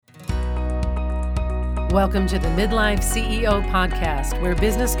Welcome to the Midlife CEO podcast, where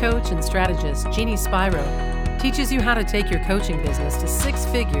business coach and strategist Jeannie Spiro teaches you how to take your coaching business to six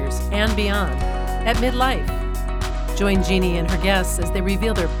figures and beyond at midlife. Join Jeannie and her guests as they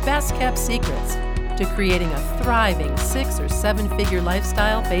reveal their best-kept secrets to creating a thriving 6 or 7 figure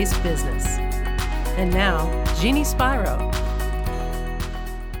lifestyle-based business. And now, Jeannie Spiro.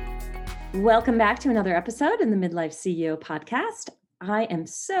 Welcome back to another episode in the Midlife CEO podcast. I am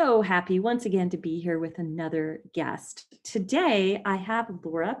so happy once again to be here with another guest. Today, I have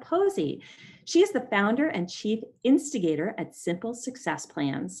Laura Posey. She is the founder and chief instigator at Simple Success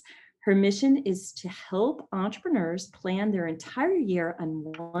Plans. Her mission is to help entrepreneurs plan their entire year on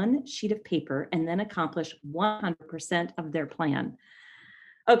one sheet of paper and then accomplish 100% of their plan.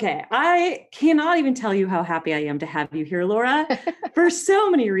 Okay, I cannot even tell you how happy I am to have you here, Laura, for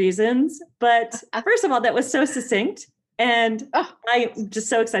so many reasons. But first of all, that was so succinct, and I'm just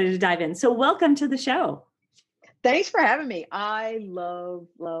so excited to dive in. So welcome to the show. Thanks for having me. I love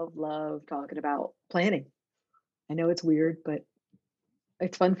talking about planning. I know it's weird, but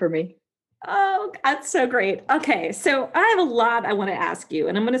it's fun for me. Oh, that's so great. Okay, so I have a lot I want to ask you,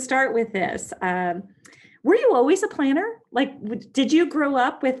 and I'm going to start with this. Were you always a planner? Like, did you grow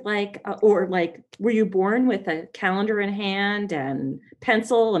up with were you born with a calendar in hand and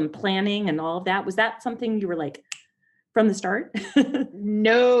pencil and planning and all of that? Was that something you were like from the start?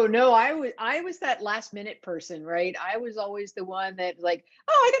 No, I was that last minute person, right? I was always the one that like,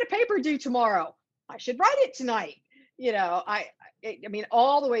 oh, I got a paper due tomorrow. I should write it tonight. You know, I mean,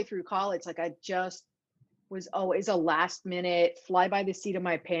 all the way through college, like I just was always a last minute fly by the seat of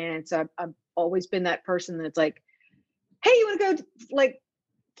my pants. I've always been that person that's like, hey, you want to go like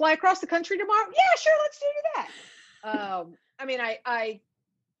fly across the country tomorrow? Yeah, sure, let's do that. I mean, I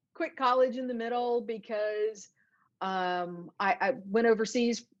quit college in the middle because I went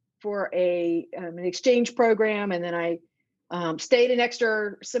overseas for an exchange program, and then I stayed an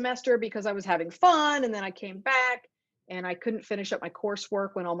extra semester because I was having fun, and then I came back. And I couldn't finish up my coursework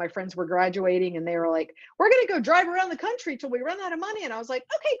when all my friends were graduating, and they were like, we're going to go drive around the country till we run out of money. And I was like,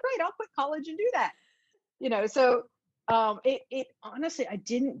 okay, great. I'll quit college and do that. You know, so it honestly, I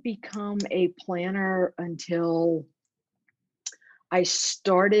didn't become a planner until I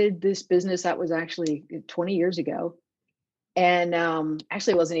started this business that was actually 20 years ago. And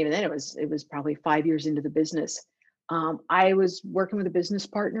actually it wasn't even then, it was probably 5 years into the business. I was working with a business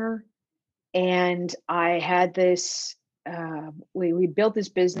partner, and I had this, we built this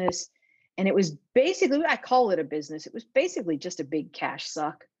business, and it was basically, I call it a business. It was basically just a big cash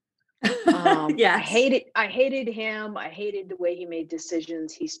suck. Yes. I hated him. I hated the way he made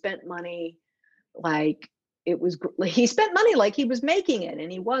decisions. He spent money like he spent money like he was making it,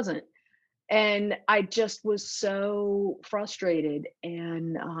 and he wasn't. And I just was so frustrated.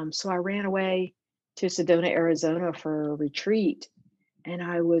 And so I ran away to Sedona, Arizona for a retreat. And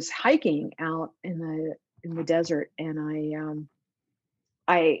I was hiking out in the desert, and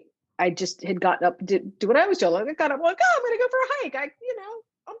I just had gotten up to do what I was told. I got up like, oh, I'm gonna go for a hike.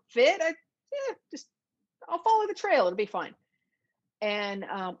 I'm fit. I'll follow the trail. It'll be fine. And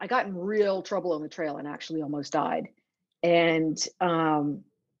I got in real trouble on the trail and actually almost died. And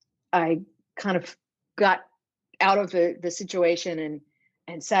I kind of got out of the situation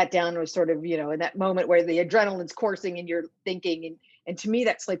and sat down and was sort of, you know, in that moment where the adrenaline's coursing and you're thinking, and to me,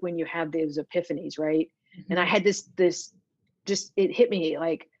 that's like when you have those epiphanies, right? Mm-hmm. And I had this just, it hit me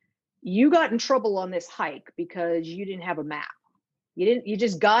like, you got in trouble on this hike because you didn't have a map. You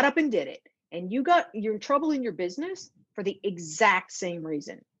just got up and did it. And you're in trouble in your business for the exact same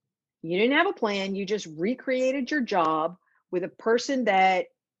reason. You didn't have a plan. You just recreated your job with a person that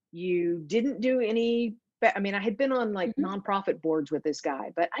you didn't do any, I mean, I had been on like nonprofit boards with this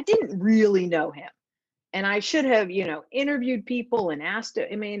guy, but I didn't really know him. And I should have, you know, interviewed people and asked.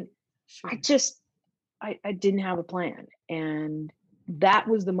 I mean, sure. I didn't have a plan. And that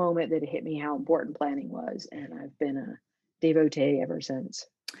was the moment that it hit me how important planning was. And I've been a devotee ever since.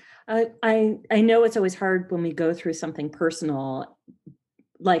 I know it's always hard when we go through something personal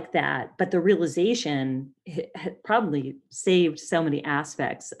like that, but the realization probably saved so many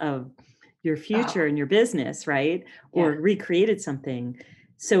aspects of your future and your business, right? Yeah. Or recreated something.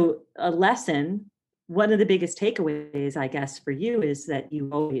 So a lesson, one of the biggest takeaways, I guess, for you is that you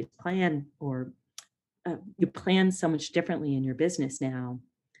always plan, or you plan so much differently in your business now,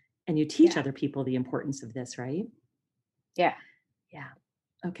 and you teach other people the importance of this, right? Yeah. Yeah.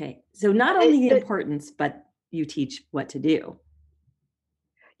 Okay. So not only the importance, but you teach what to do.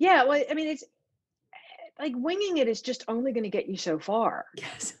 Yeah. Well, I mean, it's like winging it is just only going to get you so far.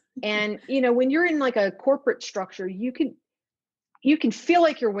 Yes. And, you know, when you're in like a corporate structure, you can feel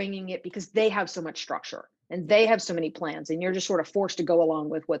like you're winging it because they have so much structure and they have so many plans, and you're just sort of forced to go along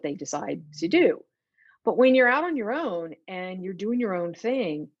with what they decide to do. But when you're out on your own and you're doing your own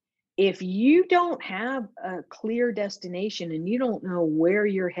thing, if you don't have a clear destination and you don't know where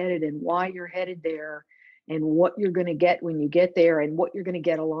you're headed and why you're headed there and what you're going to get when you get there and what you're going to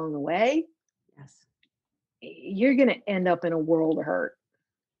get along the way, Yes. you're going to end up in a world of hurt.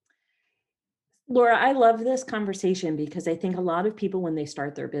 Laura, I love this conversation because I think a lot of people, when they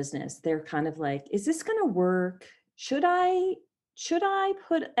start their business, they're kind of like, is this going to work? Should I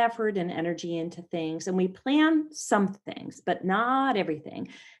put effort and energy into things? And we plan some things, but not everything.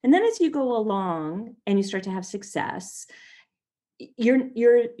 And then as you go along and you start to have success,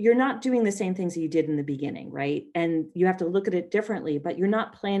 you're not doing the same things that you did in the beginning, right? And you have to look at it differently, but you're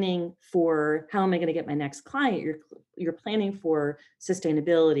not planning for how am I going to get my next client? You're planning for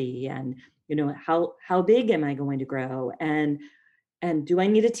sustainability and, how big am I going to grow? And do I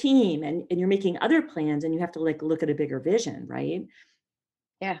need a team? And you're making other plans, and you have to look at a bigger vision, right?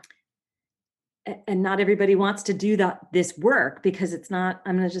 Yeah. And not everybody wants to do this work because it's not,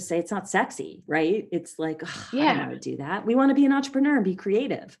 I'm going to just say it's not sexy, right? It's like, I don't want to do that. We want to be an entrepreneur and be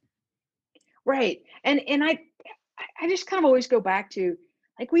creative. Right. And I just kind of always go back to,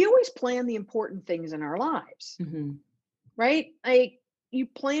 we always plan the important things in our lives, right? Like, you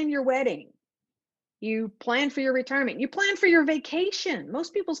plan your wedding, you plan for your retirement, you plan for your vacation.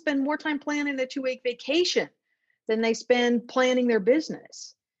 Most people spend more time planning a 2-week vacation than they spend planning their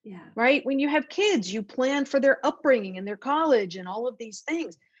business. Yeah. Right. When you have kids, you plan for their upbringing and their college and all of these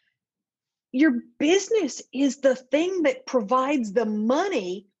things. Your business is the thing that provides the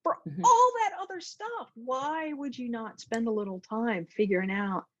money for all that other stuff. Why would you not spend a little time figuring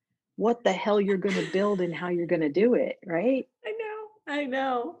out what the hell you're going to build and how you're going to do it? Right. I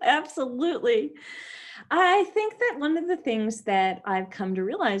know. Absolutely. I think that one of the things that I've come to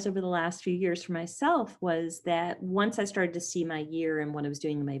realize over the last few years for myself was that once I started to see my year and what I was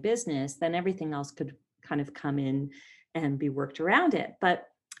doing in my business, then everything else could kind of come in and be worked around it. But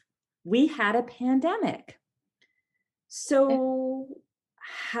we had a pandemic. So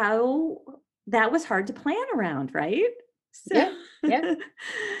that was hard to plan around, right? So, yeah.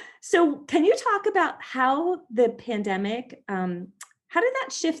 So can you talk about how the pandemic, how did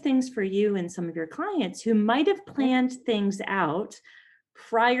that shift things for you and some of your clients who might have planned things out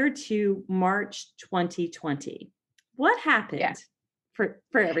prior to March 2020? What happened for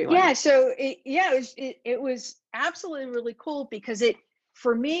everyone? Yeah. So it was absolutely really cool because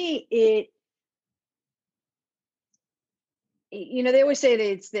for me, they always say that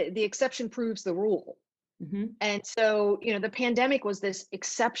it's the exception proves the rule. And so, the pandemic was this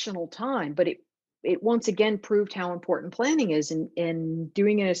exceptional time, but it once again proved how important planning is and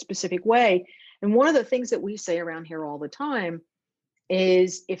doing it in a specific way. And one of the things that we say around here all the time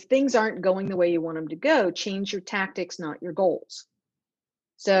is, if things aren't going the way you want them to go, change your tactics, not your goals.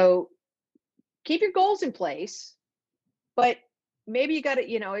 So keep your goals in place, but maybe you got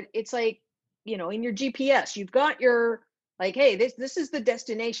to, it's like, in your GPS, you've got your, hey, this is the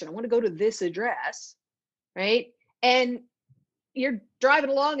destination. I want to go to this address, right? And you're driving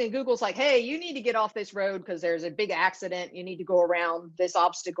along and Google's like, hey, you need to get off this road because there's a big accident. You need to go around this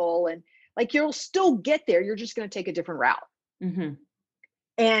obstacle. And you'll still get there. You're just going to take a different route.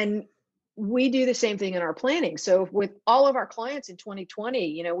 And we do the same thing in our planning. So with all of our clients in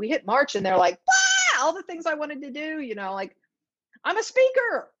 2020, we hit March and they're like, wow, all the things I wanted to do, I'm a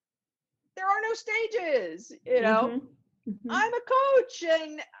speaker. There are no stages, I'm a coach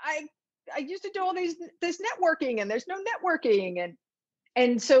and I used to do all this networking and there's no networking.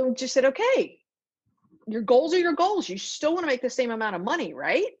 And so just said, okay, your goals are your goals. You still want to make the same amount of money,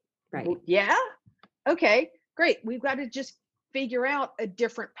 right? Right. Yeah. Okay, great. We've got to just figure out a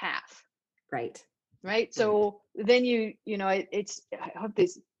different path. Right. Right. So then I have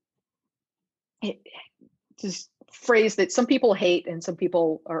this phrase that some people hate and some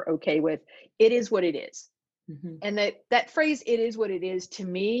people are okay with. It is what it is. And that phrase, it is what it is, to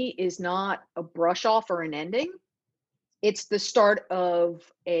me is not a brush off or an ending. It's the start of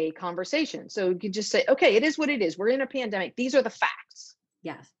a conversation. So you could just say, okay, it is what it is. We're in a pandemic. These are the facts.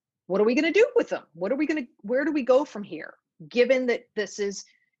 Yes. What are we going to do with them? Where do we go from here? Given that this is,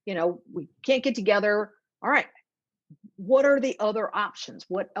 we can't get together. All right. What are the other options?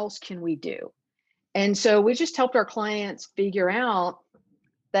 What else can we do? And so we just helped our clients figure out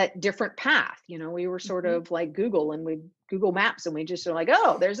that different path. We were sort of like Google, and we Google Maps, and we just are like,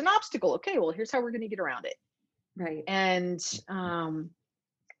 oh, there's an obstacle. Okay, well, here's how we're going to get around it. Right. And so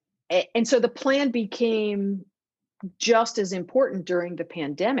the plan became just as important during the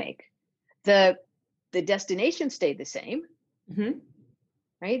pandemic. The destination stayed the same, Mm-hmm.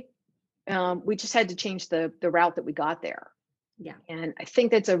 right? We just had to change the route that we got there. Yeah. And I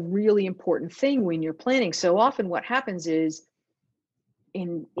think that's a really important thing when you're planning. So often what happens is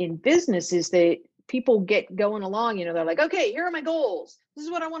in business is that people get going along, they're like, okay, here are my goals. This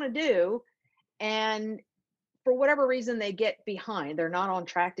is what I want to do. And for whatever reason, they get behind. They're not on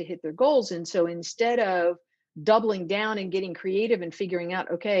track to hit their goals. And so instead of doubling down and getting creative and figuring out,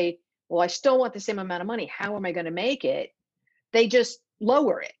 okay, well, I still want the same amount of money. How am I going to make it? They just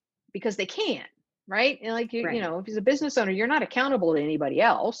lower it because they can, right? And like, Right. if he's a business owner, you're not accountable to anybody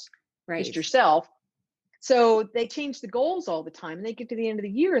else, Right. just yourself. So they change the goals all the time, and they get to the end of the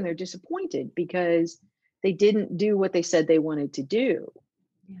year and they're disappointed because they didn't do what they said they wanted to do.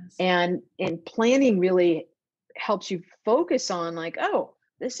 Yes. And planning really helps you focus on like, oh,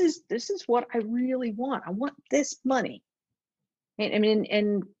 this is what I really want. I want this money. And I mean,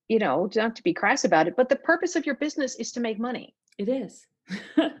 and not to be crass about it, but the purpose of your business is to make money. It is.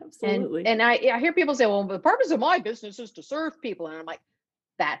 Absolutely. And I hear people say, well, the purpose of my business is to serve people. And I'm like,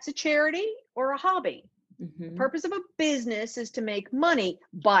 that's a charity or a hobby. Mm-hmm. The purpose of a business is to make money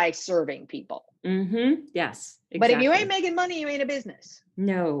by serving people. Mm-hmm. Yes. Exactly. But if you ain't making money, you ain't a business.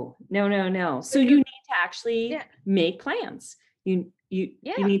 No. So you need to actually make plans. You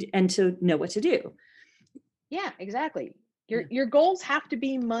need and to know what to do. Yeah, exactly. Your goals have to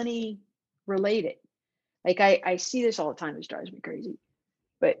be money related. Like I see this all the time. This drives me crazy.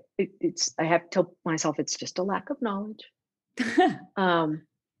 But I have to tell myself it's just a lack of knowledge.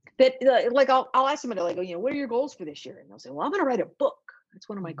 That like I'll ask somebody like, what are your goals for this year? And they'll say, well, I'm going to write a book. That's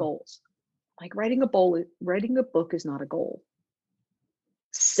one of my goals. Like writing a book is not a goal.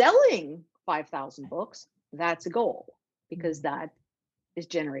 Selling 5,000 books, that's a goal because that is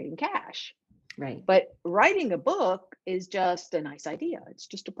generating cash. Right. But writing a book is just a nice idea. It's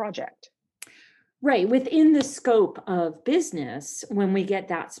just a project. Right. Within the scope of business, when we get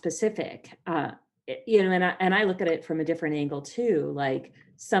that specific, and I look at it from a different angle too. Like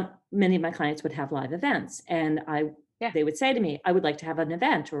many of my clients would have live events, and they would say to me, I would like to have an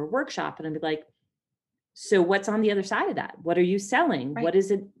event or a workshop. And I'd be like, so what's on the other side of that? What are you selling? Right. What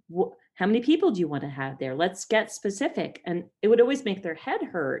is it? How many people do you want to have there? Let's get specific. And it would always make their head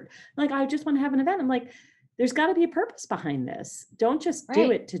hurt. Like, I just want to have an event. I'm like, there's got to be a purpose behind this. Don't just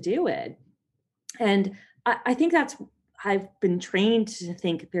do it to do it. And I think I've been trained to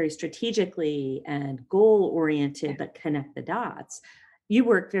think very strategically and goal-oriented, but connect the dots. You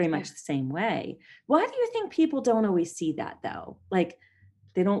work very much the same way. Why do you think people don't always see that though? Like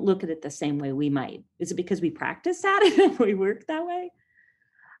they don't look at it the same way we might. Is it because we practice at it and we work that way?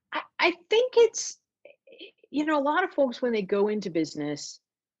 I think it's, a lot of folks, when they go into business,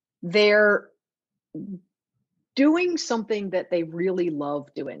 they're doing something that they really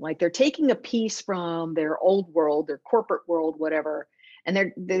love doing. Like they're taking a piece from their old world, their corporate world, whatever.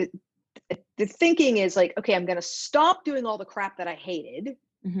 And the thinking is like, okay, I'm going to stop doing all the crap that I hated.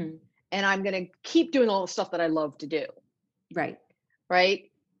 Mm-hmm. And I'm going to keep doing all the stuff that I love to do. Right.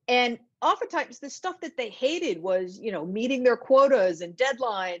 Right. And oftentimes the stuff that they hated was, meeting their quotas and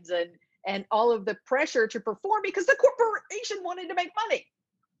deadlines and all of the pressure to perform because the corporation wanted to make money.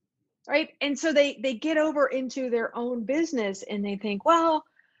 Right. And so they get over into their own business and they think, well,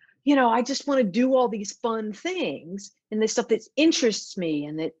 I just want to do all these fun things and the stuff that interests me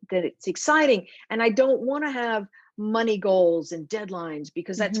and that it's exciting. And I don't want to have money goals and deadlines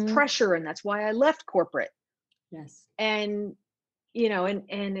because that's pressure. And that's why I left corporate. Yes. And,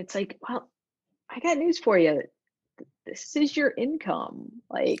 and it's like, well, I got news for you. This is your income.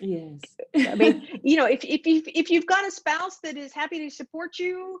 Like, yes. I mean, if you've got a spouse that is happy to support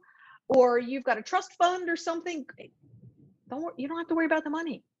you, or you've got a trust fund or something, you don't have to worry about the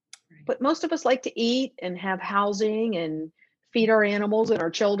money. Right. But most of us like to eat and have housing and feed our animals and our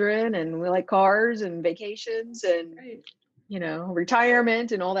children, and we like cars and vacations and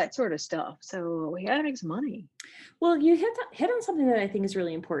retirement and all that sort of stuff. So we gotta make some money. Well, you hit on something that I think is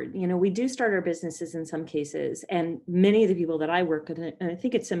really important. We do start our businesses in some cases, and many of the people that I work with, and I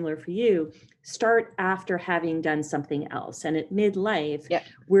think it's similar for you, start after having done something else. And at midlife,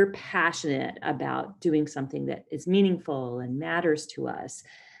 we're passionate about doing something that is meaningful and matters to us.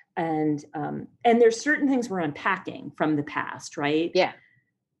 And there's certain things we're unpacking from the past, right? Yeah.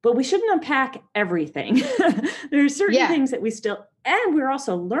 But we shouldn't unpack everything. There's certain things that we still, and we're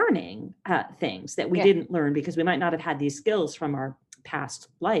also learning things that we didn't learn because we might not have had these skills from our past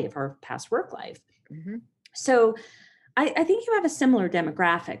life, our past work life. Mm-hmm. So I think you have a similar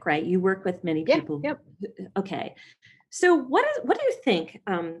demographic, right? You work with many people. Yep. Okay. So what do you think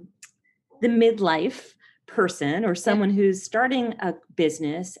the midlife person or someone who's starting a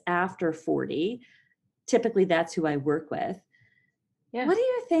business after 40, typically that's who I work with, Yeah. What do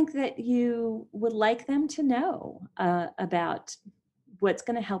you think that you would like them to know about what's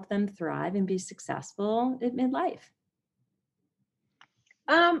going to help them thrive and be successful at midlife?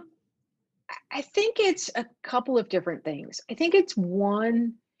 Um, I think it's a couple of different things. I think it's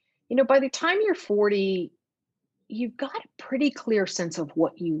one, by the time you're 40, you've got a pretty clear sense of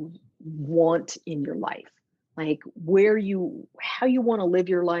what you want in your life, like how you want to live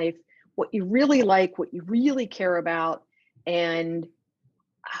your life, what you really like, what you really care about. And,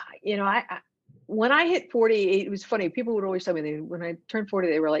 I when I hit 40, it was funny. People would always tell me when I turned 40,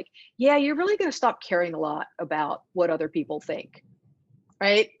 they were like, yeah, you're really going to stop caring a lot about what other people think.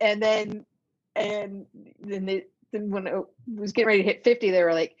 Right. And then when I was getting ready to hit 50, they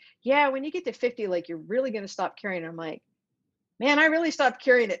were like, yeah, when you get to 50, like you're really going to stop caring. I'm like, man, I really stopped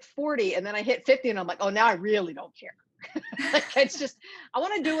caring at 40. And then I hit 50 and I'm like, oh, now I really don't care. Like, it's just, I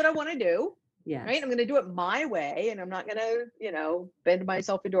want to do what I want to do. Yes. Right. I'm going to do it my way. And I'm not going to, bend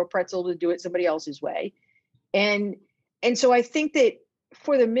myself into a pretzel to do it somebody else's way. And so I think that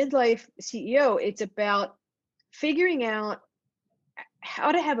for the midlife CEO, it's about figuring out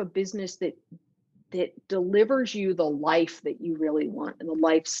how to have a business that delivers you the life that you really want and the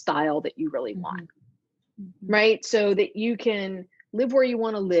lifestyle that you really want. Mm-hmm. Right? So that you can live where you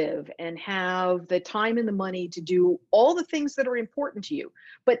want to live and have the time and the money to do all the things that are important to you.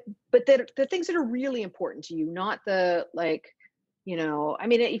 But that the things that are really important to you, not the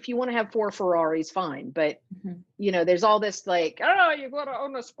if you want to have 4 Ferraris, fine. But there's all this like, oh, you got to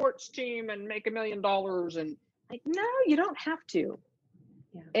own a sports team and make $1 million. And like, no, you don't have to.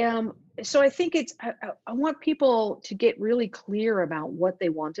 Yeah. So I think I want people to get really clear about what they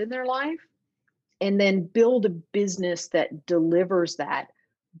want in their life and then build a business that delivers that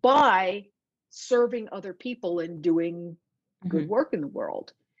by serving other people and doing good work in the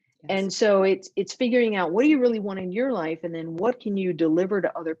world. Yes. And so it's figuring out, what do you really want in your life, and then what can you deliver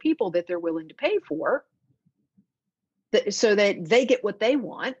to other people that they're willing to pay for, so that they get what they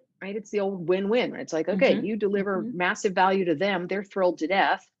want. Right? It's the old win-win. It's like, okay, you deliver massive value to them. They're thrilled to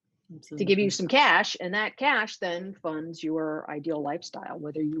death to give you some cash, and that cash then funds your ideal lifestyle,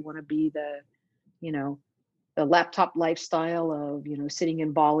 whether you want to be the laptop lifestyle of, sitting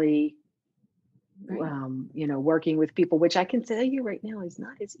in Bali, right. Working with people, which I can tell you right now is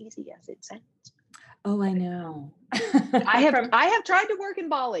not as easy as it sounds. Oh, I know. I have tried to work in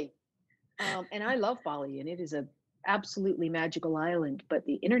Bali, and I love Bali, and it is a absolutely magical island, but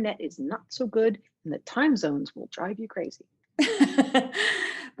the internet is not so good and the time zones will drive you crazy.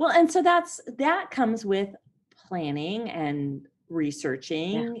 Well, and so that comes with planning and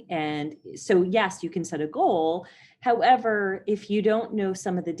researching. Yeah. And so, yes, you can set a goal. However, if you don't know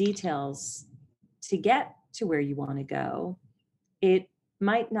some of the details to get to where you want to go, it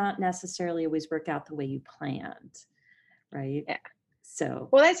might not necessarily always work out the way you planned. Right. Yeah. So,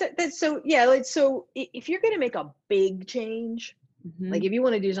 well, that's so, yeah. Like, so if you're going to make a big change, like if you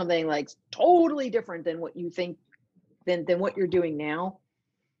want to do something like totally different than what you think, than what you're doing now,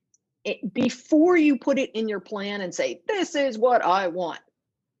 before you put it in your plan and say, this is what I want,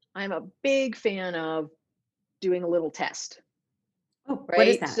 I'm a big fan of doing a little test. Oh, right? What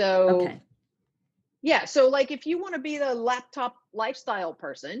is that? So, okay. Yeah. So like, if you want to be the laptop lifestyle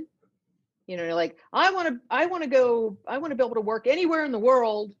person, like, I want to be able to work anywhere in the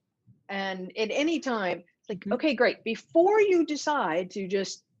world and at any time. Like, okay, great. Before you decide to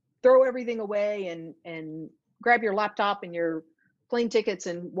just throw everything away and grab your laptop and your plane tickets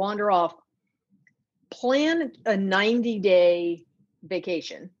and wander off, plan a 90-day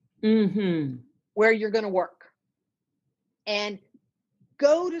vacation where you're going to work, and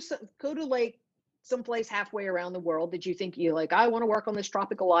go to like someplace halfway around the world that you think you like. I want to work on this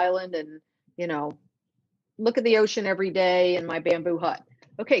tropical island and, look at the ocean every day in my bamboo hut.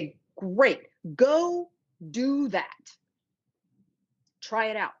 Okay, great. Go do that.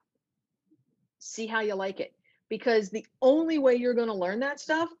 Try it out. See how you like it. Because the only way you're going to learn that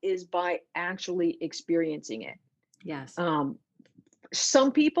stuff is by actually experiencing it. Yes.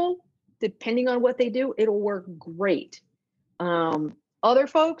 Some people, depending on what they do, it'll work great. Other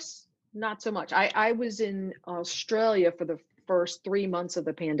folks, not so much. I was in Australia for the first 3 months of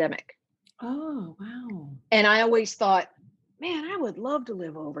the pandemic. Oh, wow. And I always thought, man, I would love to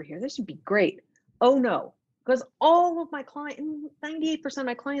live over here. This would be great. Oh, no. Because all of my 98% of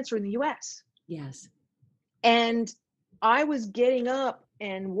my clients are in the US. Yes. And I was getting up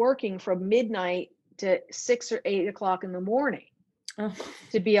and working from midnight to 6 or 8 o'clock in the morning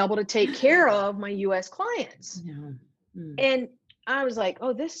to be able to take care of my US clients. And I was like,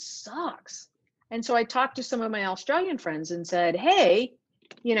 oh, this sucks. And so I talked to some of my Australian friends and said, hey,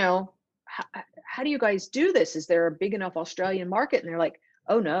 how do you guys do this? Is there a big enough Australian market? And they're like,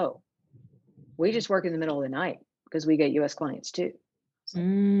 oh no, we just work in the middle of the night because we get US clients too. It's like,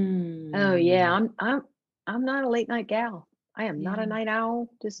 oh yeah, Mm. I'm not a late night gal. I am not a Yeah. night owl.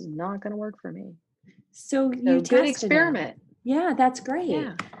 This is not going to work for me. So you So good tested it. experiment. Yeah, that's great.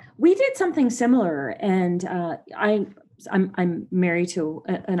 Yeah. We did something similar, and I'm married to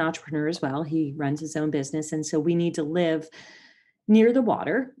an entrepreneur as well. He runs his own business, and so we need to live near the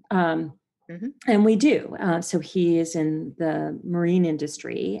water, and we do. So he is in the marine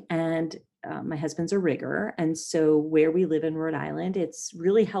industry, and my husband's a rigger, and so where we live in Rhode Island, it's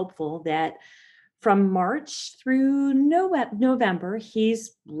really helpful that from March through November,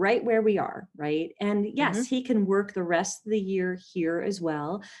 he's right where we are, right? And yes, he can work the rest of the year here as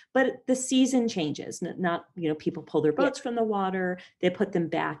well, but the season changes. Not, people pull their boats from the water, they put them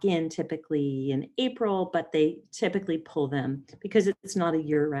back in typically in April, but they typically pull them because it's not a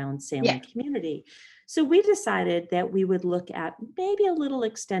year-round sailing community. So we decided that we would look at maybe a little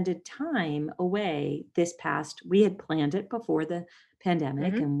extended time away we had planned it before the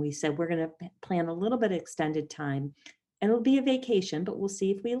pandemic, and we said we're going to plan a little bit of extended time, and it'll be a vacation, but we'll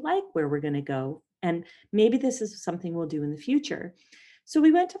see if we like where we're going to go, and maybe this is something we'll do in the future. So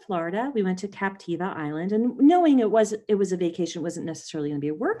we went to Florida, we went to Captiva Island, and knowing it was a vacation, it wasn't necessarily going to be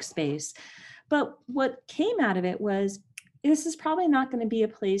a workspace, but what came out of it was this is probably not going to be a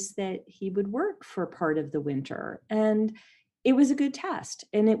place that he would work for part of the winter, and it was a good test,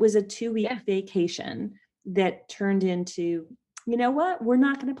 and it was a 2-week vacation that turned into, you know what, we're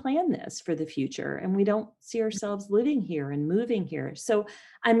not going to plan this for the future, and we don't see ourselves living here and moving here. So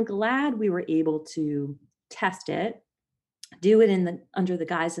I'm glad we were able to test it, do it under the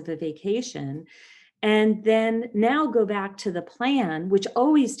guise of a vacation, and then now go back to the plan, which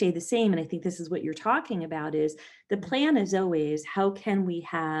always stay the same. And I think this is what you're talking about, is the plan is always, how can we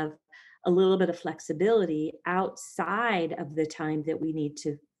have a little bit of flexibility outside of the time that we need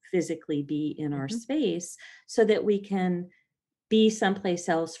to physically be in our space, so that we can be someplace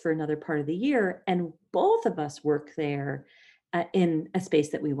else for another part of the year, and both of us work there in a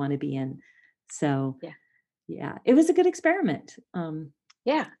space that we want to be in. So yeah, it was a good experiment.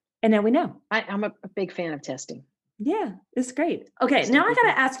 And now we know. I'm a big fan of testing. Yeah, it's great. Okay, now I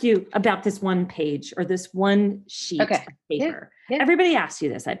got to ask you about this one page or this one sheet of paper. Everybody asks you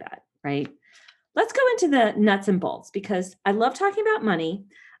this, I bet, right? Let's go into the nuts and bolts, because I love talking about money.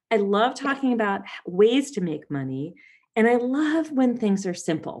 I love talking about ways to make money. And I love when things are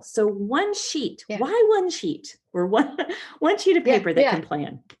simple. So one sheet, why one sheet, or one sheet of paper that can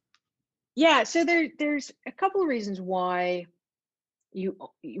plan? Yeah, so there's a couple of reasons why you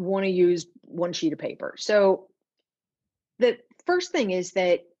want to use one sheet of paper. So the first thing is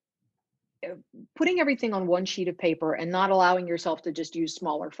that putting everything on one sheet of paper and not allowing yourself to just use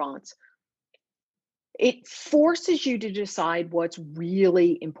smaller fonts, it forces you to decide what's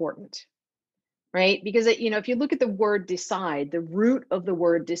really important. Right? Because, if you look at the word decide, the root of the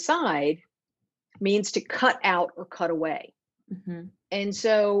word decide means to cut out or cut away. And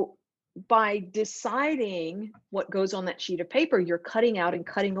so by deciding what goes on that sheet of paper, you're cutting out and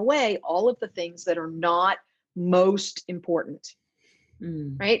cutting away all of the things that are not most important.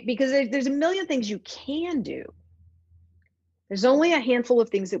 Right? Because there's a million things you can do. There's only a handful of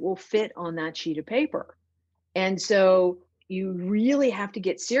things that will fit on that sheet of paper. And so you really have to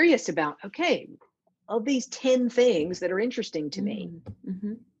get serious about, okay, of these 10 things that are interesting to me,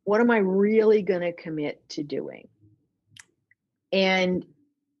 what am I really going to commit to doing? And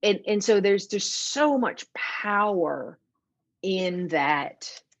so there's so much power in that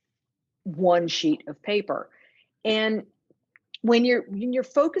one sheet of paper. And when you're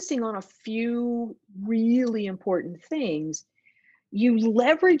focusing on a few really important things, you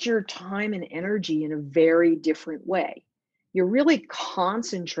leverage your time and energy in a very different way. You're really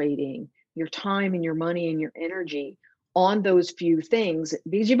concentrating your time and your money and your energy on those few things,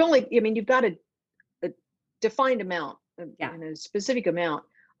 because you've got a defined amount and a specific amount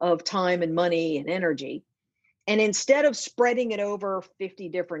of time and money and energy. And instead of spreading it over 50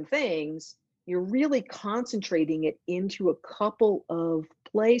 different things, you're really concentrating it into a couple of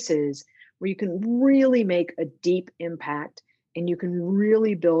places where you can really make a deep impact, and you can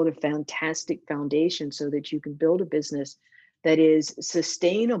really build a fantastic foundation so that you can build a business that is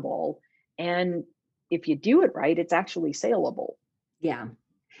sustainable. And if you do it right, it's actually saleable. Yeah,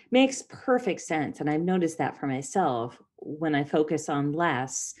 makes perfect sense. And I've noticed that for myself, when I focus on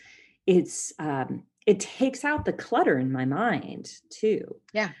less, it takes out the clutter in my mind too.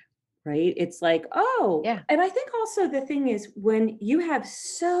 Yeah. Right. It's like, and I think also the thing is, when you have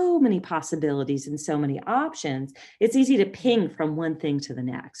so many possibilities and so many options, it's easy to ping from one thing to the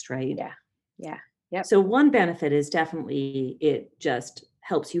next. Right. Yeah. Yep. So one benefit is definitely it just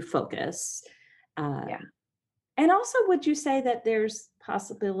helps you focus. Yeah. And also, would you say that there's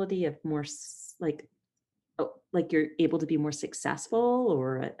possibility of more like you're able to be more successful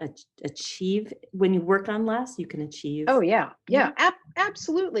or achieve when you work on less, you can achieve? Oh yeah. Yeah. more?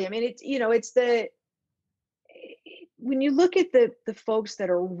 Absolutely. I mean, it's, when you look at the folks that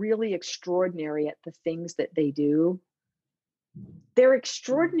are really extraordinary at the things that they do, they're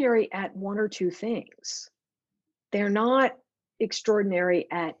extraordinary at one or two things. They're not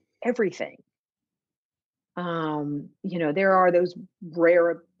extraordinary at everything. There are those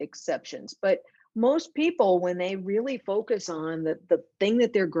rare exceptions, but most people, when they really focus on the thing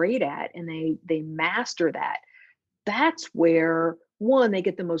that they're great at and they master that, that's where one, they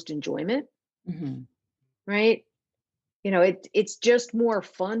get the most enjoyment, Mhm. right? It's just more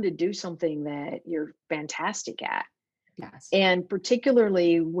fun to do something that you're fantastic at. Yes. And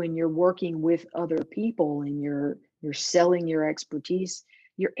particularly when you're working with other people and you're selling your expertise,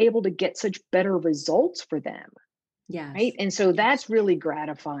 you're able to get such better results for them, right? Yes. And so that's really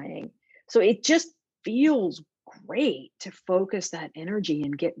gratifying. So it just feels great to focus that energy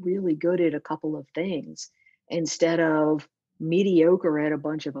and get really good at a couple of things instead of mediocre at a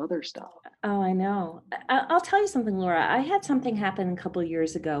bunch of other stuff. Oh, I know. I'll tell you something, Laura. I had something happen a couple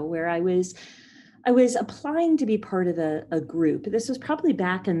years ago where I was applying to be part of a group. This was probably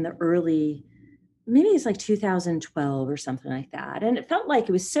back in the early, maybe it's like 2012 or something like that. And it felt like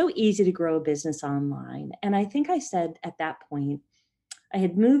it was so easy to grow a business online. And I think I said at that point, I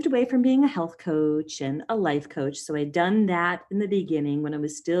had moved away from being a health coach and a life coach. So I'd done that in the beginning when I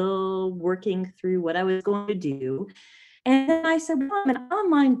was still working through what I was going to do. And then I said, well, I'm an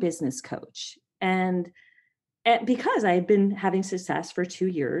online business coach. And because I had been having success for 2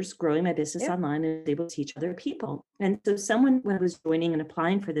 years, growing my business Yep. online and was able to teach other people. And so someone, when I was joining and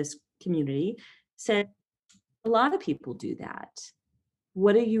applying for this community, said, a lot of people do that.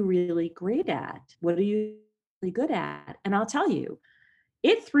 What are you really great at? What are you really good at? And I'll tell you,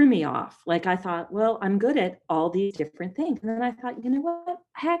 it threw me off. Like I thought, well, I'm good at all these different things. And then I thought, you know what?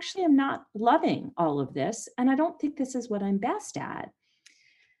 I actually am not loving all of this. And I don't think this is what I'm best at.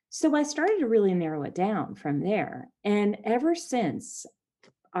 So I started to really narrow it down from there. And ever since,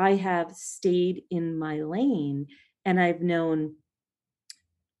 I have stayed in my lane and I've known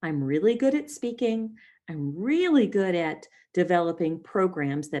I'm really good at speaking. I'm really good at developing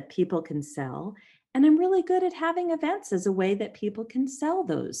programs that people can sell. And I'm really good at having events as a way that people can sell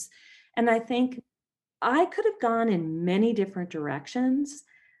those. And I think I could have gone in many different directions,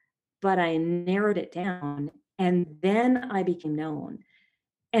 but I narrowed it down and then I became known.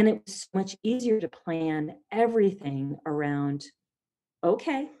 And it was so much easier to plan everything around,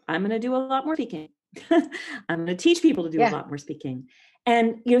 okay, I'm going to do a lot more speaking. I'm going to teach people to do a Yeah. lot more speaking.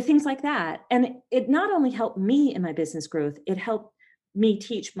 And, things like that. And it not only helped me in my business growth, it helped me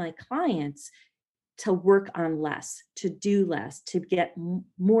teach my clients to work on less, to do less, to get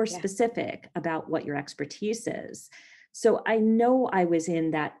more Yeah. specific about what your expertise is. So I know I was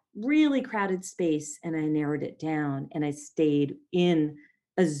in that really crowded space and I narrowed it down and I stayed in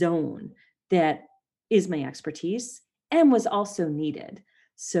a zone that is my expertise and was also needed.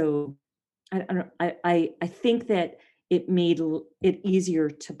 So I think that it made it easier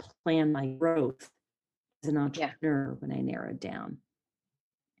to plan my growth as an Yeah. entrepreneur when I narrowed down.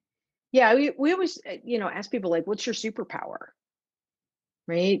 Yeah. We always, ask people like, what's your superpower?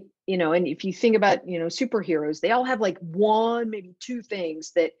 Right. And if you think about, superheroes, they all have like one, maybe two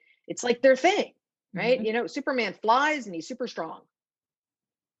things that it's like their thing, right? Mhm. Superman flies and he's super strong,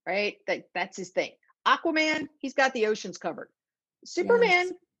 right? That's his thing. Aquaman, he's got the oceans covered. Yes.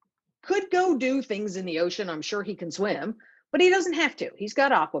 Superman could go do things in the ocean. I'm sure he can swim, but he doesn't have to. He's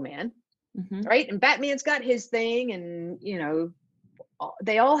got Aquaman, Mhm. right? And Batman's got his thing, and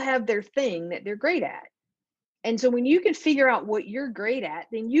they all have their thing that they're great at. And so when you can figure out what you're great at,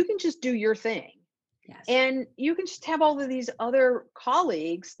 then you can just do your thing. Yes. And you can just have all of these other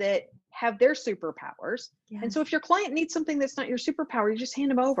colleagues that have their superpowers. And so Yes. if your client needs something that's not your superpower, you just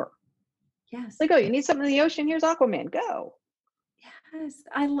hand them over. Yes. Like, oh, you need something in the ocean? Here's Aquaman. Go. Yes,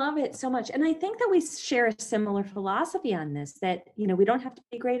 I love it so much. And I think that we share a similar philosophy on this, that, we don't have to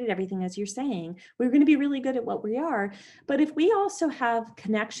be great at everything, as you're saying. We're going to be really good at what we are. But if we also have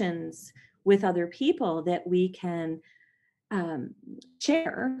connections with other people that we can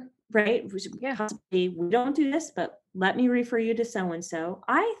share, right? Yeah. Possibly we don't do this, but let me refer you to so-and-so.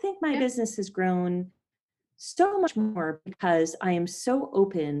 I think my Yeah. business has grown so much more because I am so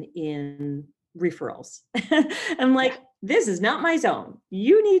open in referrals. I'm like, this is not my zone.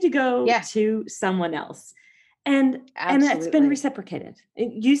 You need to go Yeah. to someone else. And that's been Absolutely. reciprocated.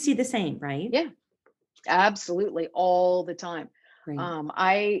 You see the same, right? Yeah, absolutely. All the time. Great.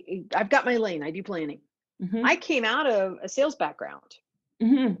 I've got my lane. I do planning. I Mm-hmm. came out of a sales background.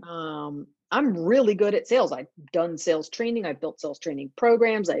 Mm-hmm. I'm really good at sales. I've done sales training. I've built sales training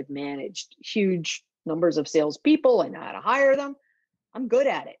programs. I've managed huge numbers of salespeople. I know how to hire them. I'm good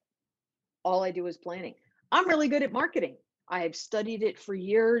at it. All I do is planning. I'm really good at marketing. I have studied it for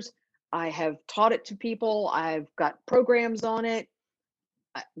years. I have taught it to people. I've got programs on it.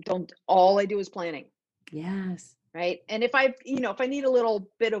 All I do is planning, Yes. right? And if I need a little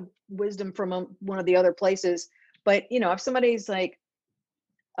bit of wisdom from one of the other places, but if somebody's like,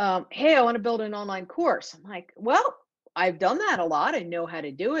 hey, I want to build an online course. I'm like, well, I've done that a lot. I know how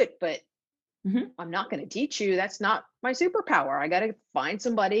to do it, but Mm-hmm. I'm not going to teach you. That's not my superpower. I got to find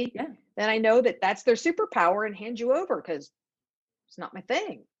somebody Yeah. that I know that's their superpower and hand you over because it's not my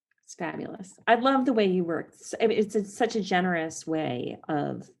thing. It's fabulous. I love the way you work. Such a generous way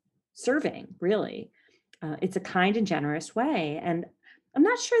of serving, really. It's a kind and generous way. And I'm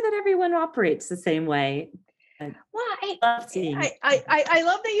not sure that everyone operates the same way. I Well, love seeing it. I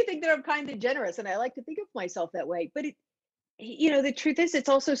love that you think that I'm kind and generous, and I like to think of myself that way. But the truth is, it's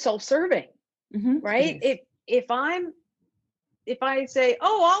also self-serving, It right? is. If I say,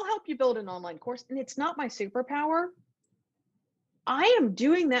 oh, I'll help you build an online course, and it's not my superpower, I am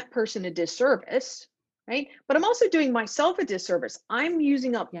doing that person a disservice, right? But I'm also doing myself a disservice. I'm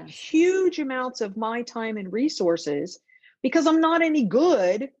using up Yes. huge amounts of my time and resources because I'm not any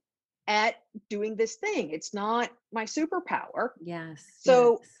good at doing this thing. It's not my superpower. Yes.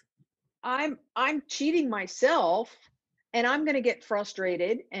 So Yes. I'm cheating myself and I'm going to get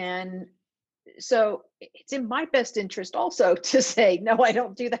frustrated, and so it's in my best interest also to say, no, I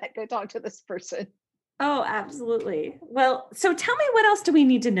don't do that. Go talk to this person. Oh, absolutely. Well, so tell me, what else do we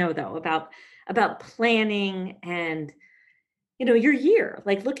need to know though about planning and your year,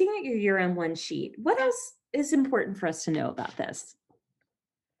 like looking at your year on one sheet. What else is important for us to know about this?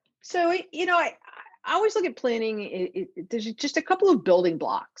 So, I always look at planning. There's just a couple of building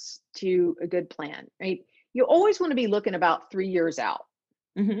blocks to a good plan, right? You always want to be looking about 3 years out,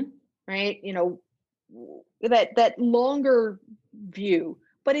 Hmm. right? That longer view,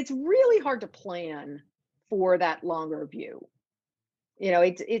 but it's really hard to plan for that longer view.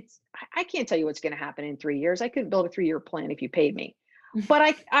 I can't tell you what's going to happen in 3 years. I couldn't build a 3-year plan if you paid me, but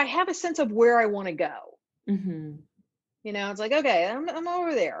I have a sense of where I want to go. Hmm. It's like, okay, I'm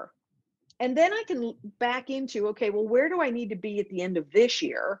over there. And then I can back into, okay, well, where do I need to be at the end of this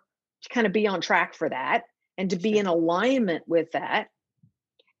year to kind of be on track for that and to be Sure. in alignment with that?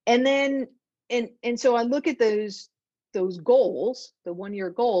 And then, and so I look at those goals, the 1-year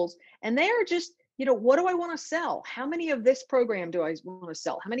goals, and they are just, what do I want to sell? How many of this program do I want to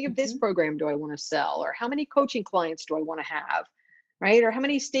sell? How many of this Hmm. program do I want to sell? Or how many coaching clients do I want to have? Right? Or how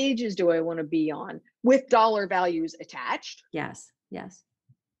many stages do I want to be on with dollar values attached? Yes. Yes.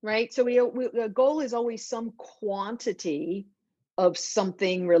 Right? So the goal is always some quantity of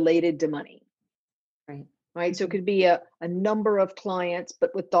something related to money, Right. right? So it Hmm. could be a number of clients,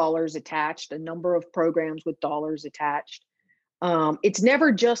 but with dollars attached, a number of programs with dollars attached. It's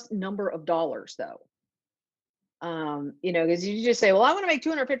never just number of dollars though. Because you just say, well, I want to make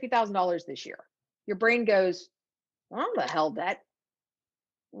 $250,000 this year. Your brain goes, well, the hell that,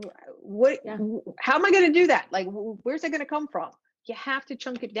 what, Yeah. how am I going to do that? Like, where's that going to come from? You have to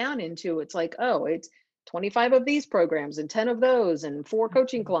chunk it down into, it's like, oh, it's 25 of these programs and 10 of those and 4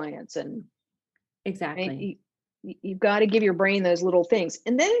 coaching Mhm. clients. And right, Exactly. you've got to give your brain those little things.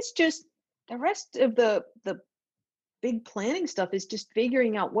 And then it's just the rest of the big planning stuff is just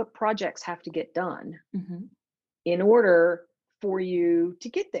figuring out what projects have to get done Hmm. in order for you to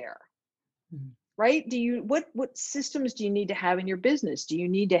get there. Mhm. Right? What systems do you need to have in your business? Do you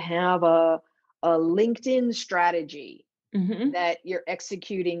need to have a LinkedIn strategy Hmm. that you're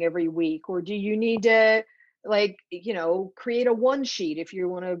executing every week, or do you need to, like, create a one sheet if you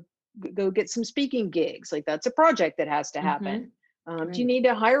want to go get some speaking gigs? Like, that's a project that has to Hmm. happen. Do you Right. need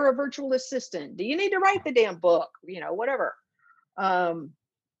to hire a virtual assistant? Do you need to write the damn book? Whatever. um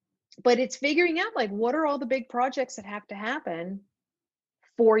but it's figuring out, like, what are all the big projects that have to happen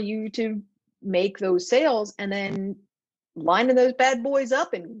for you to make those sales, and then lining those bad boys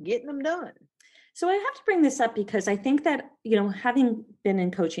up and getting them done. So I have to bring this up because I think that, having been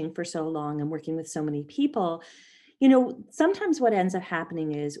in coaching for so long and working with so many people, sometimes what ends up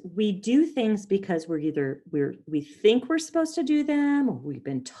happening is we do things because we think we're supposed to do them, or we've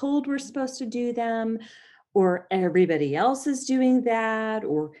been told we're supposed to do them, or everybody else is doing that,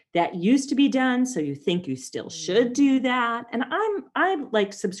 or that used to be done, so you think you still should do that. And I'm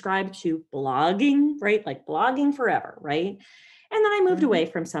like subscribed to blogging, right? Like blogging forever, right? And then I moved away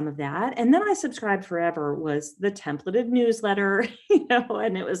from some of that. And then I subscribed forever was the templated newsletter,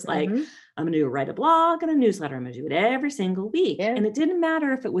 and it was like, I'm going to write a blog and a newsletter. I'm going to do it every single week. Yeah. And it didn't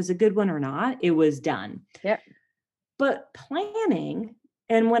matter if it was a good one or not, it was done. Yeah. But planning,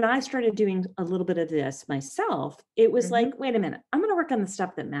 and when I started doing a little bit of this myself, it was like, wait a minute, I'm going to work on the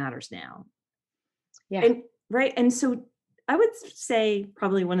stuff that matters now. Yeah. And right. And so I would say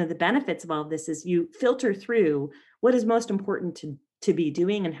probably one of the benefits of all of this is you filter through what is most important to be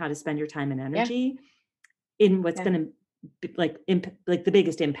doing and how to spend your time and energy in what's going to be like the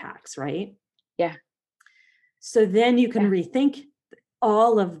biggest impacts, right? Yeah. So then you can rethink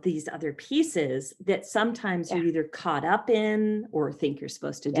all of these other pieces that sometimes you're either caught up in or think you're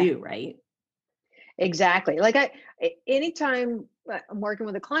supposed to do, right? Exactly. Like anytime I'm working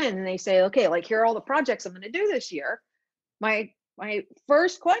with a client and they say, okay, like here are all the projects I'm going to do this year. My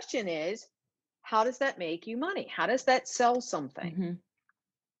first question is, how does that make you money? How does that sell something?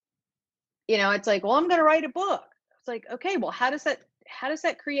 It's like, well, I'm going to write a book. It's like, okay, well, how does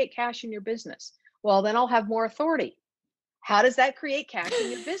that create cash in your business? Well, then I'll have more authority. How does that create cash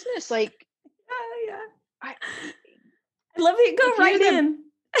in your business? Like, I love it. Go right in.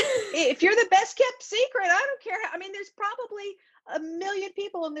 If you're the best kept secret, I don't care. I mean, there's probably a million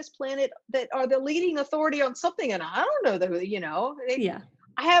people on this planet that are the leading authority on something, and I don't know that.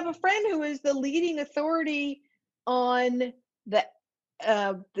 I have a friend who is the leading authority on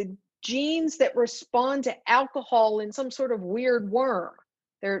the genes that respond to alcohol in some sort of weird worm.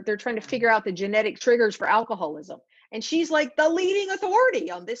 They're trying to figure out the genetic triggers for alcoholism, and she's like the leading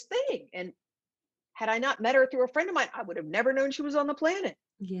authority on this thing. And had I not met her through a friend of mine, I would have never known she was on the planet.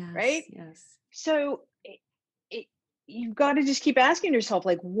 Yes. Right. Yes. So you've got to just keep asking yourself,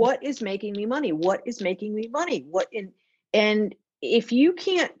 like, what is making me money? What is making me money? And if you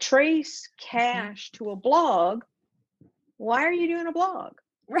can't trace cash to a blog, why are you doing a blog?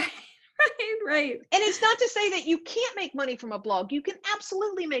 Right. And it's not to say that you can't make money from a blog. You can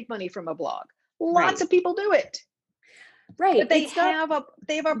absolutely make money from a blog. Lots of people do it. Right. But they have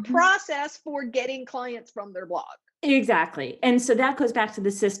a process for getting clients from their blog. Exactly. And so that goes back to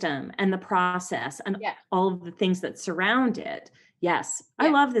the system and the process and all of the things that surround it. Yes. I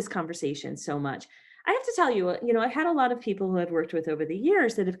love this conversation so much. I have to tell you, I had a lot of people who I've worked with over the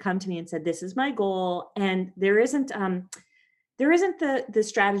years that have come to me and said, this is my goal. And there isn't the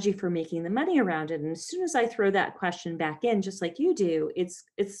strategy for making the money around it. And as soon as I throw that question back in, just like you do, it's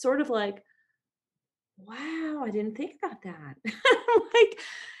sort of like, wow, I didn't think about that.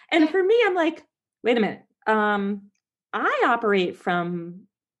 And for me, I'm like, wait a minute. I operate from,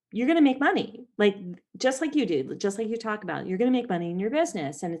 you're going to make money, like just like you do, just like you talk about, you're going to make money in your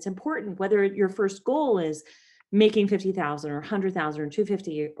business. And it's important whether your first goal is making 50,000 or 100,000 or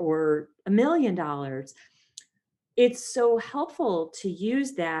 250 or $1 million. It's so helpful to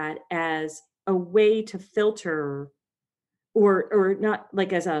use that as a way to filter or not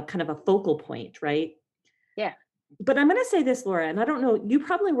like as a kind of a focal point, right? Yeah. But I'm going to say this, Laura, and I don't know, you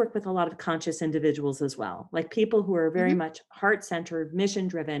probably work with a lot of conscious individuals as well, like people who are very much heart-centered,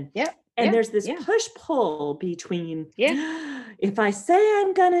 mission-driven. And there's this push-pull between, if I say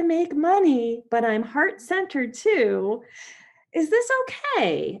I'm going to make money, but I'm heart-centered too, is this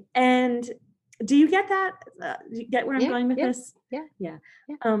okay? And do you get that? You get where I'm going with this? Yeah.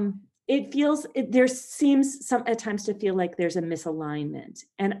 There seems at times to feel like there's a misalignment.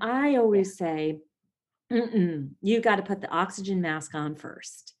 And I always say, you got to put the oxygen mask on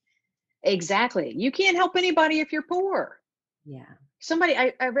first. Exactly. You can't help anybody if you're poor. Yeah.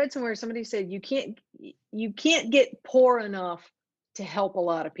 I read somewhere, somebody said you can't get poor enough to help a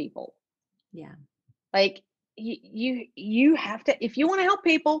lot of people. Yeah. Like you have to, if you want to help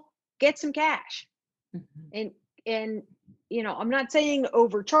people, get some cash. And I'm not saying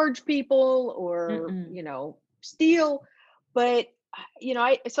overcharge people or steal, but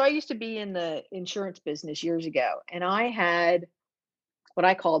I used to be in the insurance business years ago, and I had what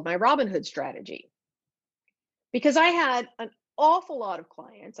I called my Robin Hood strategy, because I had an awful lot of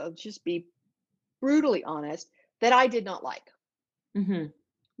clients, I'll just be brutally honest, that I did not like.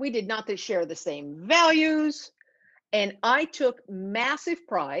 We did not share the same values. And I took massive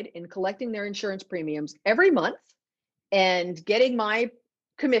pride in collecting their insurance premiums every month and getting my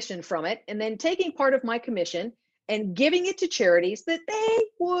commission from it, and then taking part of my commission and giving it to charities that they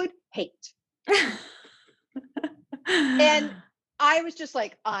would hate. And I was just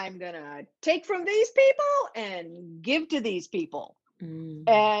like, I'm going to take from these people and give to these people.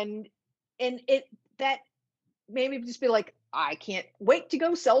 And maybe just be like, I can't wait to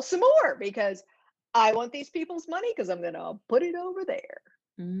go sell some more because I want these people's money because I'm going to put it over there.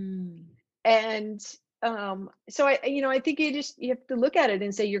 Mm, And so I think you have to look at it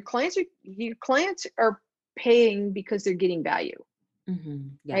and say your clients are paying because they're getting value, right?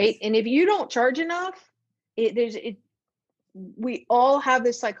 yes, And if you don't charge enough, we all have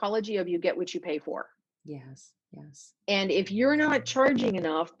this psychology of you get what you pay for. yes, yes, And if you're not charging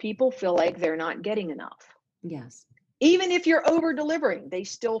enough, people feel like they're not getting enough. yes, Even if you're over delivering, they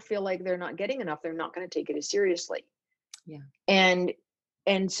still feel like they're not getting enough. They're not going to take it as seriously. yeah,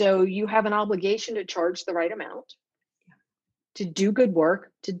 And so you have an obligation to charge the right amount, to do good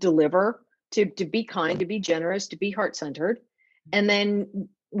work, to deliver, to be kind, to be generous, to be heart-centered. And then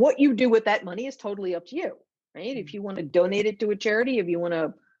what you do with that money is totally up to you, right? If you want to donate it to a charity, if you want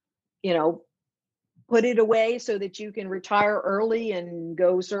to, you know, put it away so that you can retire early and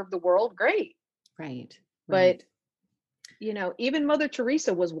go serve the world, great. right, right. But, even Mother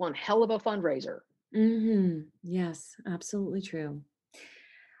Teresa was one hell of a fundraiser. Yes, absolutely true.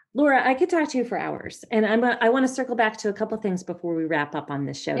 Laura, I could talk to you for hours, and I want to circle back to a couple of things before we wrap up on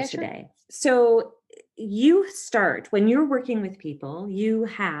this show Yeah, sure. today. So you start when you're working with people, you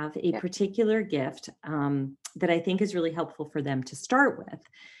have a Yep. particular gift that I think is really helpful for them to start with.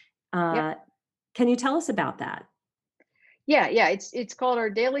 Yep. Can you tell us about that? Yeah. It's called our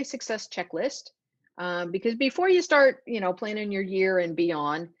daily success checklist. Because before you start, planning your year and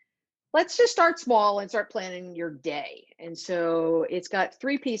beyond, let's just start small and start planning your day. And so it's got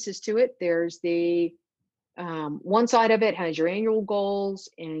three pieces to it. There's the one side of it has your annual goals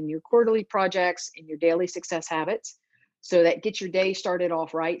and your quarterly projects and your daily success habits. So that gets your day started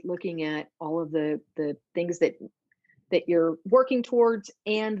off right, looking at all of the things that you're working towards,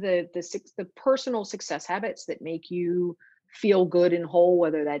 and the personal success habits that make you feel good and whole,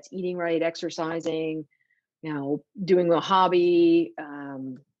 whether that's eating right, exercising, doing a hobby,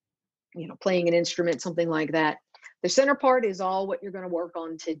 playing an instrument, something like that. The center part is all what you're going to work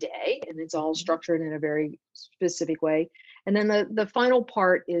on today, and it's all structured in a very specific way. And then the final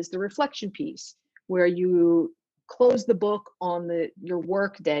part is the reflection piece, where you close the book on your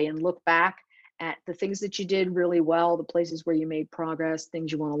work day and look back at the things that you did really well, the places where you made progress,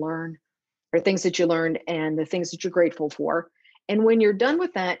 things you want to learn, or things that you learned, and the things that you're grateful for. And when you're done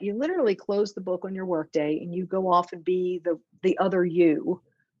with that, you literally close the book on your work day and you go off and be the other you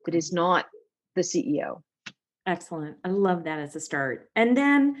that is not the CEO. Excellent. I love that as a start. And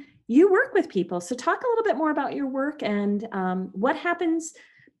then you work with people. So talk a little bit more about your work and what happens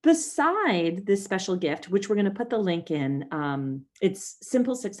beside this special gift, which we're going to put the link in. It's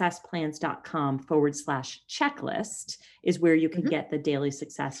simplesuccesplans.com/checklist is where you can get the daily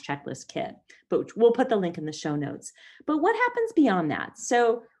success checklist kit, but we'll put the link in the show notes. But what happens beyond that?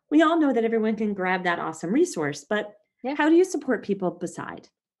 So we all know that everyone can grab that awesome resource, but Yeah. how do you support people beside?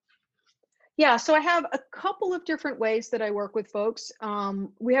 Yeah, so I have a couple of different ways that I work with folks.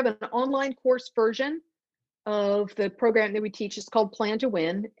 We have an online course version of the program that we teach. It's called Plan to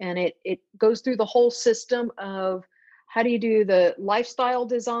Win, and it goes through the whole system of how do you do the lifestyle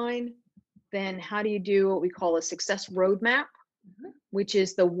design, then how do you do what we call a success roadmap, which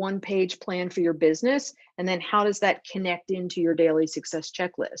is the one-page plan for your business, and then how does that connect into your daily success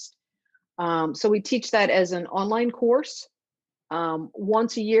checklist. So we teach that as an online course.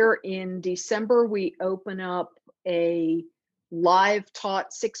 Once a year in December, we open up a live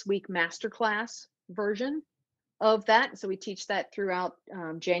taught 6-week masterclass version of that. So we teach that throughout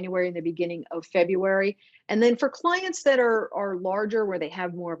January and the beginning of February. And then for clients that are larger, where they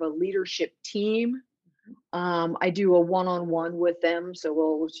have more of a leadership team, I do a one-on-one with them. So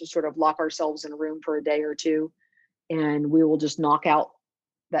we'll just sort of lock ourselves in a room for a day or two, and we will just knock out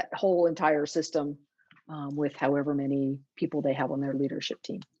that whole entire system with however many people they have on their leadership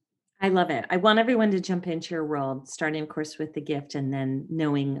team. I love it. I want everyone to jump into your world, starting, of course, with the gift and then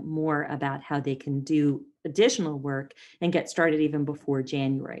knowing more about how they can do additional work and get started even before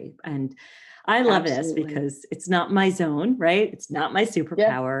January. And I love Absolutely. this because it's not my zone, right? It's not my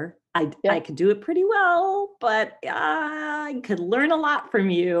superpower. I could do it pretty well, but I could learn a lot from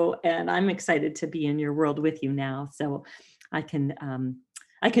you. And I'm excited to be in your world with you now. So I can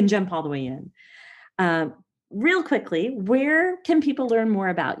jump all the way in. Real quickly, where can people learn more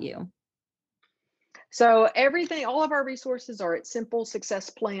about you? So all of our resources are at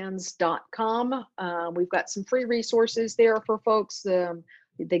simplesuccessplans.com. We've got some free resources there for folks. They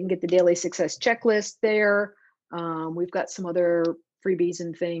can get the daily success checklist there. We've got some other freebies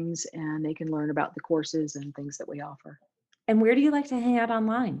and things, and they can learn about the courses and things that we offer. And where do you like to hang out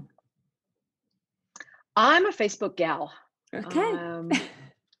online? I'm a Facebook gal. Okay.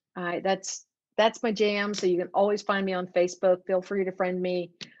 That's that's my jam. So you can always find me on Facebook. Feel free to friend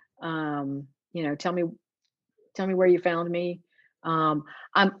me. Tell me where you found me. I'm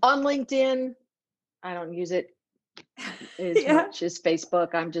on LinkedIn. I don't use it as much as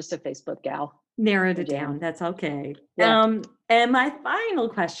Facebook. I'm just a Facebook gal. Narrowed it down. That's okay. Yeah. And my final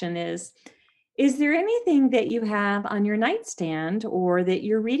question is there anything that you have on your nightstand or that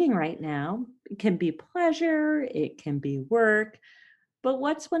you're reading right now? It can be pleasure, it can be work, but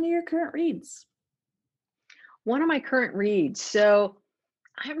what's one of your current reads? One of my current reads. So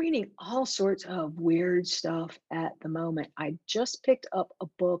I'm reading all sorts of weird stuff at the moment. I just picked up a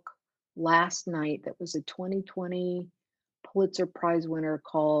book last night that was a 2020 Pulitzer Prize winner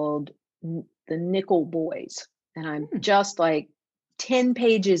called The Nickel Boys. And I'm just like 10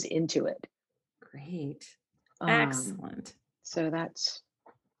 pages into it. Great. Excellent. So that's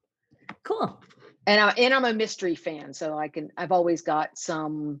cool. And I'm a mystery fan. So I've always got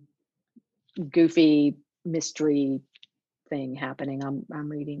some goofy mystery thing happening. I'm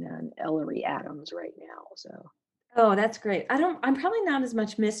reading an Ellery Adams right now. So oh, that's great. I'm probably not as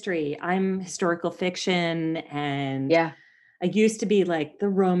much mystery. I'm historical fiction, and I used to be like the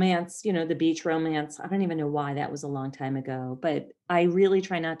romance, the beach romance. I don't even know why, that was a long time ago, but I really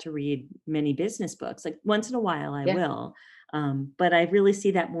try not to read many business books. Like once in a while I will. But I really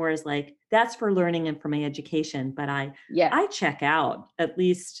see that more as like, that's for learning and for my education. But I check out at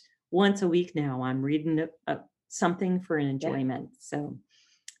least once a week now. I'm reading something for an enjoyment. So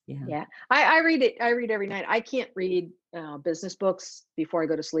yeah. I read it. I read every night. I can't read business books before I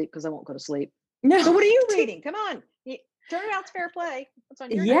go to sleep because I won't go to sleep. No. So what are you reading? Come on. Turnabout's Fair Play. What's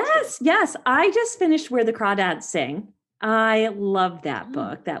on your Yes. I just finished Where the Crawdads Sing. I love that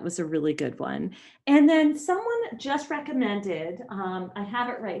book. That was a really good one. And then someone just recommended, I have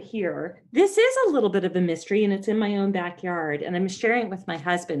it right here. This is a little bit of a mystery and it's in my own backyard and I'm sharing it with my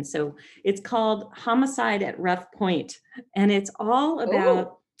husband. So it's called Homicide at Rough Point. And it's all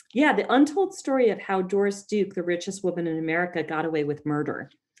about, the untold story of how Doris Duke, the richest woman in America, got away with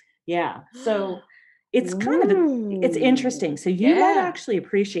murder. Yeah. So it's kind of, it's interesting. So you might actually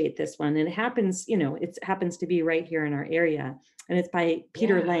appreciate this one. And it happens, it happens to be right here in our area and it's by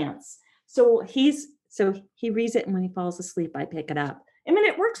Peter Lance. So he reads it and when he falls asleep, I pick it up. I mean,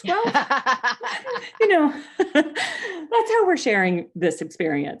 it works well. That's how we're sharing this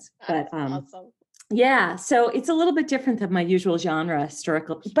experience. But awesome. Yeah. So it's a little bit different than my usual genre,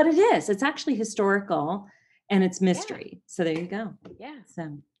 historical, but it's actually historical and it's mystery. So there you go. Yeah.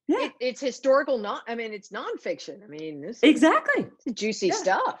 So it's historical, it's nonfiction. This exactly is juicy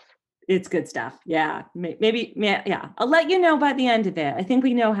stuff. It's good stuff. Yeah. Maybe. Yeah. I'll let you know by the end of it. I think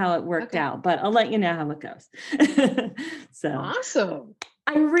we know how it worked out, but I'll let you know how it goes. So awesome.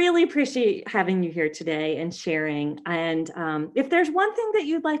 I really appreciate having you here today and sharing. And if there's one thing that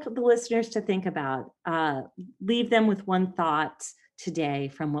you'd like the listeners to think about, leave them with one thought today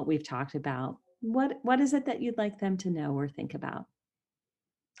from what we've talked about. What is it that you'd like them to know or think about?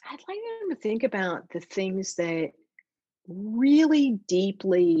 I'd like them to think about the things that really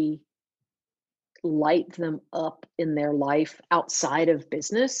deeply light them up in their life outside of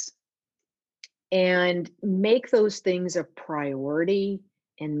business and make those things a priority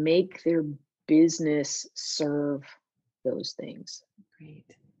and make their business serve those things.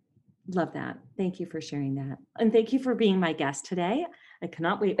 Great. Love that. Thank you for sharing that. And thank you for being my guest today. I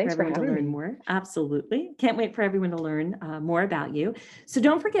cannot wait for everyone to learn more. Absolutely. Can't wait for everyone to learn more about you. So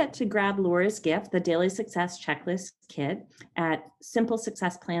don't forget to grab Laura's gift, the Daily Success Checklist Kit at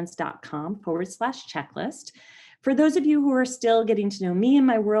simplesuccessplans.com/checklist. For those of you who are still getting to know me and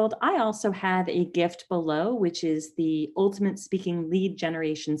my world, I also have a gift below, which is the Ultimate Speaking Lead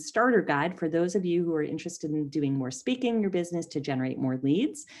Generation Starter Guide for those of you who are interested in doing more speaking in your business to generate more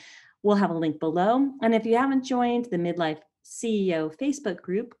leads. We'll have a link below. And if you haven't joined the Midlife CEO Facebook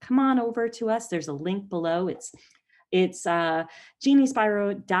group, come on over to us. There's a link below. It's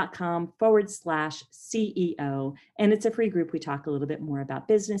jeanniespiro.com/CEO. And it's a free group. We talk a little bit more about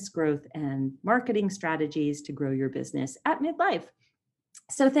business growth and marketing strategies to grow your business at midlife.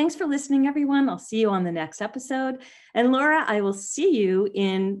 So thanks for listening, everyone. I'll see you on the next episode. And Laura, I will see you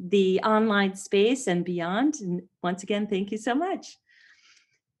in the online space and beyond. And once again, thank you so much.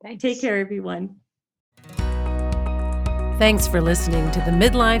 Thanks. Take care, everyone. Thanks for listening to the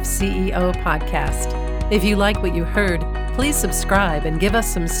Midlife CEO podcast. If you like what you heard, please subscribe and give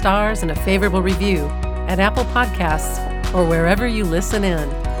us some stars and a favorable review at Apple Podcasts or wherever you listen in.